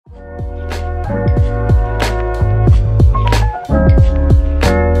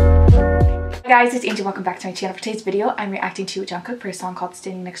Hey guys, it's Angie. Welcome back to my channel. For today's video, I'm reacting to Jung Kook for a song called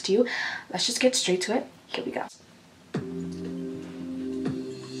Standing Next to You. Let's just get straight to it. Here we go.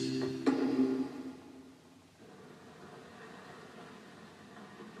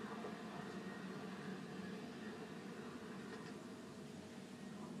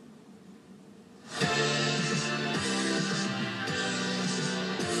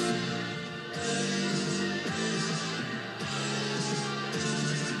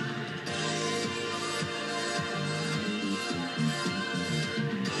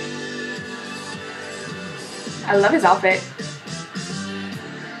 I love his outfit.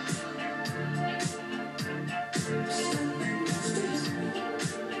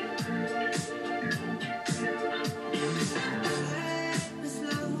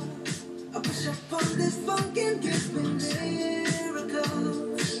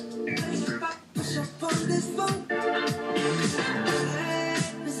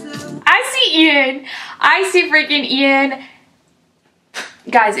 I see Ian. I see freaking Ian.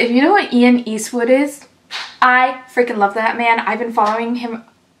 Guys, if you know what Ian Eastwood is, I freaking love that man. I've been following him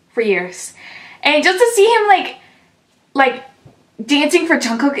for years. And just to see him like dancing for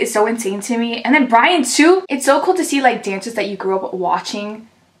Jung Kook is so insane to me. And then Brian too. It's so cool to see like dancers that you grew up watching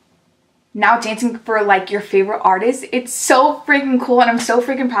now dancing for like your favorite artist. It's so freaking cool and I'm so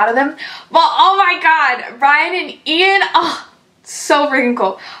freaking proud of them. But oh my god, Brian and Ian, oh, so freaking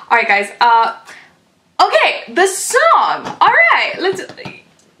cool. Alright guys, okay, the song. Alright, let's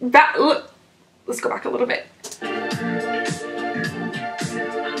go back a little bit.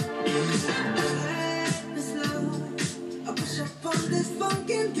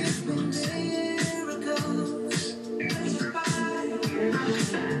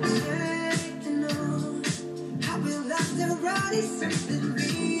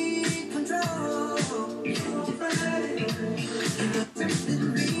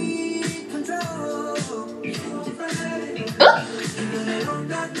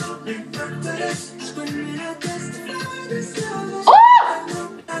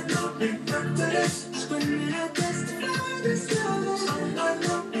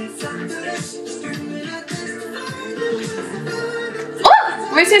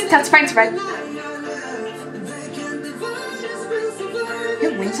 Where's his testifying spread? You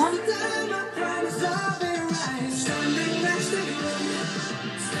have wings on?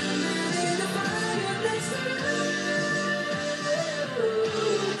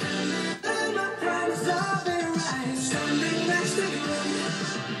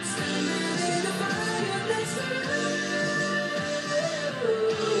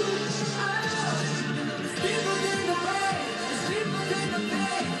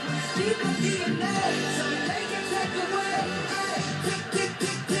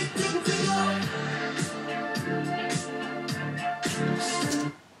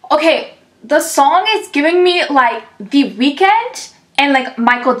 Okay, the song is giving me like The Weeknd and like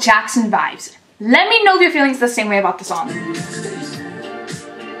Michael Jackson vibes. Let me know if you're feeling the same way about the song.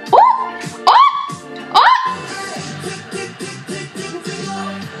 Oh! Oh!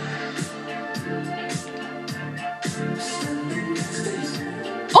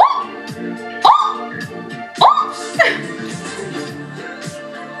 Oh!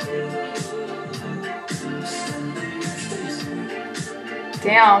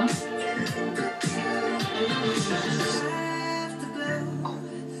 Damn.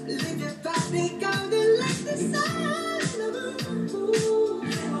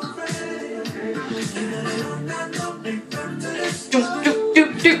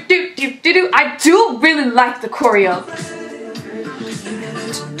 I do really like the choreo.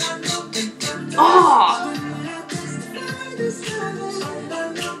 Oh.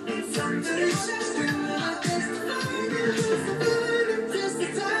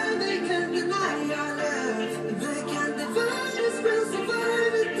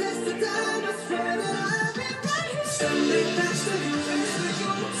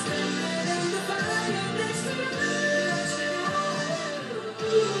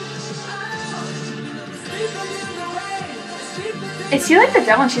 Is he like the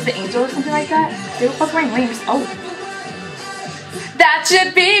devil and she's the angel or something like that? They were both wearing wings. Oh. That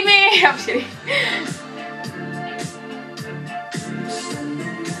should be me! I'm kidding.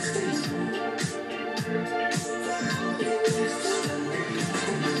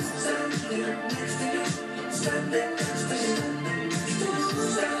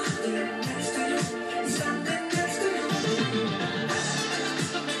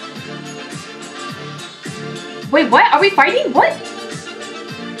 Wait, what? Are we fighting? What?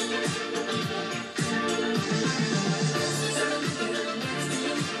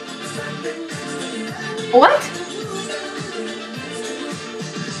 What?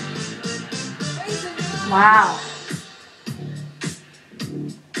 Wow.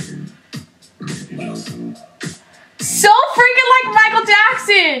 So freaking like Michael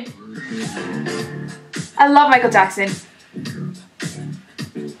Jackson. I love Michael Jackson.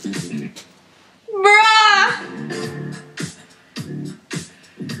 Bruh.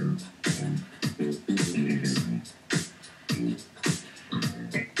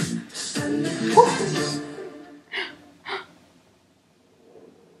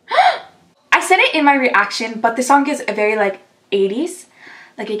 I said it in my reaction, but the song is very like 80s.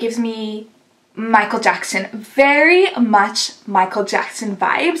 Like it gives me Michael Jackson, very much Michael Jackson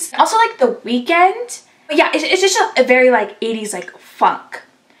vibes. Also like The Weeknd. But yeah, it's just a very like 80s like funk.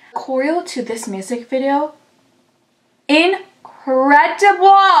 Choreo to this music video,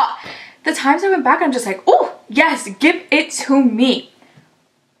 incredible. The times I went back, I'm just like, oh yes, give it to me.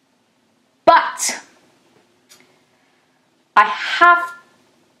 But I have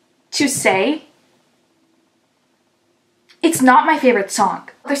to say, it's not my favorite song.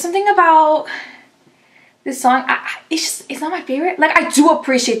 There's something about this song, it's not my favorite. Like I do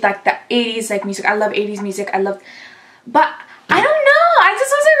appreciate like the 80s like music. I love 80s music. But I don't know. I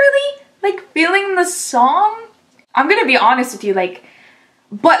just wasn't really like feeling the song. I'm gonna be honest with you, like,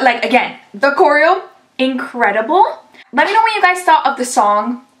 but like again, the choreo, incredible. Let me know what you guys thought of the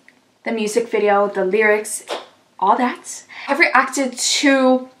song, the music video, the lyrics, all that. I've reacted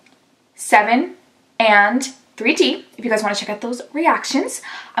to 7 and 3T. If you guys want to check out those reactions,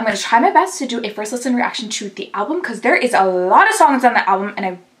 I'm going to try my best to do a first listen reaction to the album because there is a lot of songs on the album and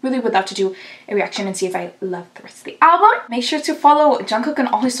I really would love to do a reaction and see if I love the rest of the album. Make sure to follow Jung Kook on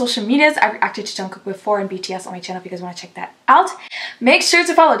all his social medias. I've reacted to Jung Kook before and BTS on my channel if you guys want to check that out. Make sure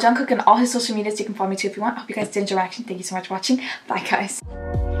to follow Jung Kook on all his social medias. You can follow me too if you want. I hope you guys did enjoy my reaction. Thank you so much for watching. Bye guys.